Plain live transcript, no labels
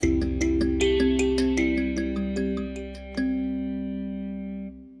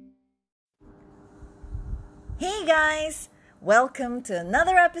guys! Welcome to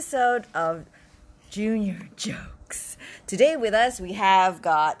another episode of Junior Jokes. Today with us we have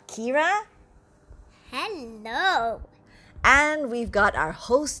got Kira. Hello. And we've got our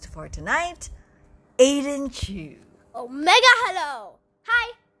host for tonight, Aiden Chu. Omega hello.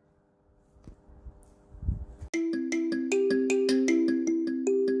 Hi.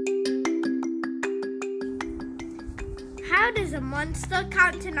 How does a monster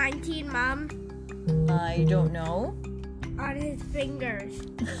count to 19, Mom? I don't know. On his fingers.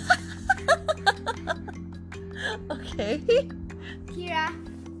 Okay. Kira,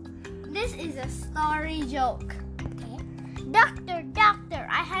 this is a story joke. Okay. Doctor,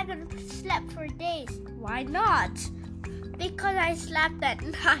 I haven't slept for days. Why not? Because I slept at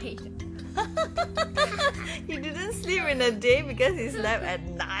night. He didn't sleep in a day because he slept at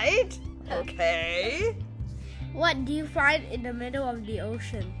night? Okay. What do you find in the middle of the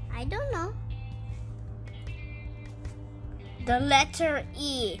ocean? I don't know. The letter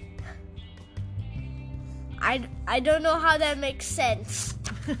E. I don't know how that makes sense.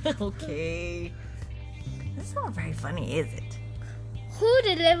 Okay. That's not very funny, is it? Who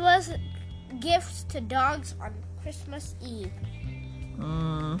delivers gifts to dogs on Christmas Eve?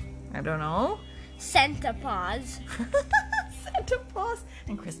 I don't know. Santa Claus. Santa Claus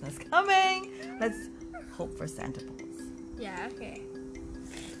and Christmas coming. Let's hope for Santa Claus. Yeah, okay.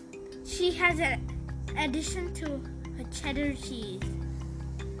 She has an addition to her cheddar cheese.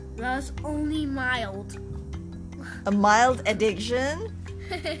 Well, it's only mild. A mild addiction?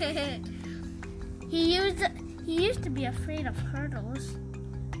 He used to be afraid of hurdles,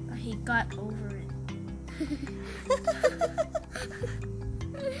 but he got over it.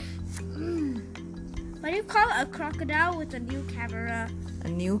 What do you call a crocodile with a new camera? A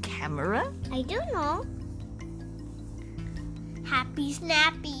new camera? I don't know. Happy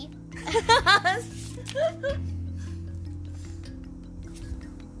Snappy.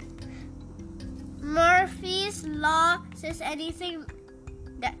 Murphy's Law says anything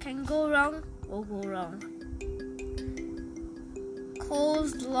that can go wrong will go wrong.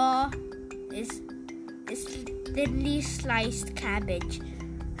 Cole's Law is thinly sliced cabbage.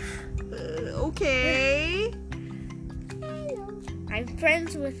 Okay. Hello. I'm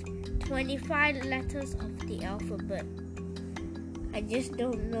friends with 25 letters of the alphabet. I just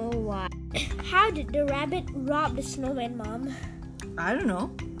don't know why. How did the rabbit rob the snowman, Mom? I don't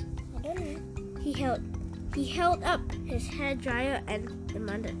know. I don't know. He held up his hairdryer and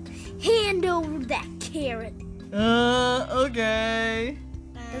demanded, "Hand over that carrot." Okay.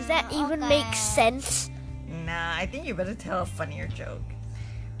 Does that even make sense? Nah, I think you better tell a funnier joke.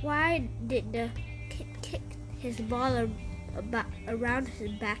 Why did the kid kick his ball around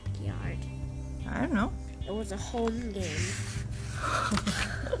his backyard? I don't know. It was a home game.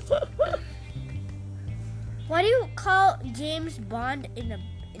 What do you call James Bond in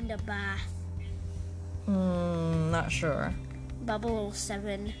the bath? Not sure.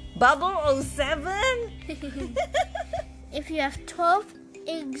 007. 007? If you have 12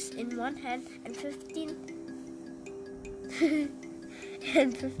 eggs in one hand and 15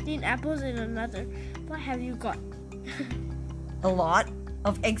 and 15 apples in another, what have you got? A lot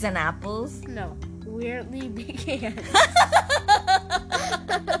of eggs and apples? No, weirdly big hands.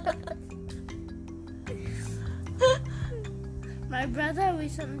 My brother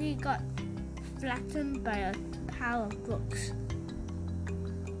recently got flattened by a pile of books.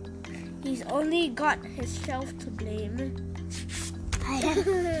 He's only got his shelf to blame.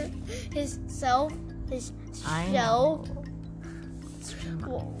 His shelf.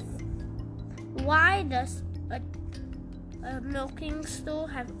 Why does a milking stool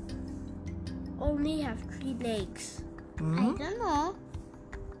only have 3 legs? I don't know.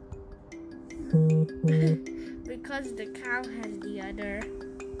 Because the cow has the other.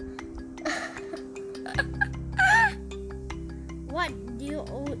 What do you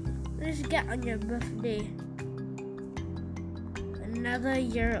always get on your birthday? Another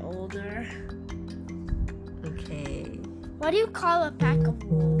year older. Okay. What do you call a pack of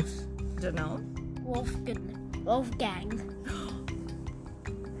wolves? Don't know. Wolfgang.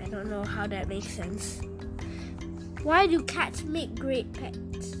 I don't know how that makes sense. Why do cats make great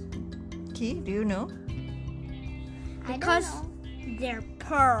pets? Key, do you know? Because they're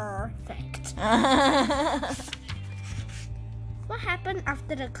perfect. What happened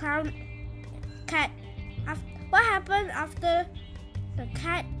after the What happened after the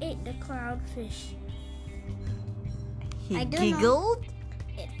cat ate the clownfish? He giggled?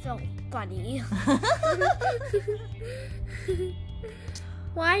 It felt funny.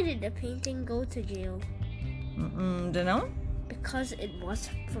 Why did the painting go to jail? Don't know. Because it was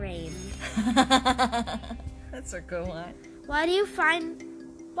framed. That's a good one. What do you find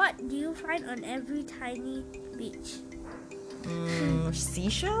on every tiny beach?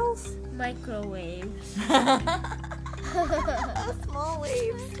 Seashells? Microwaves. Small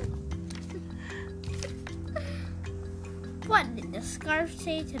waves. What did the scarf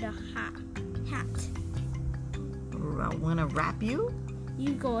say to the hat? I want to wrap you?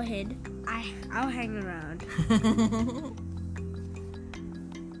 You go ahead. I'll hang around.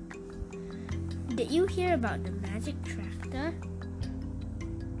 Did you hear about the magic tractor?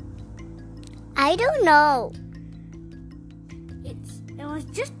 I don't know. It was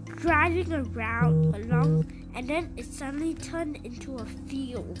just driving around along, and then it suddenly turned into a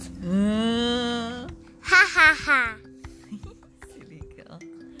field. Ha ha ha. Silly girl.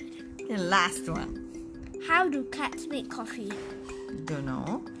 Okay, last one. How do cats make coffee? Don't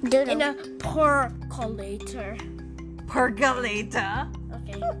know. In a percolator. Percolator.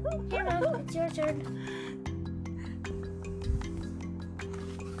 Okay. Here, Mom, it's your turn.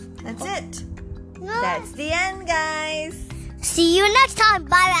 That's it. That's the end, guys. See you next time.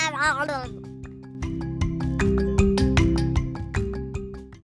 Bye bye.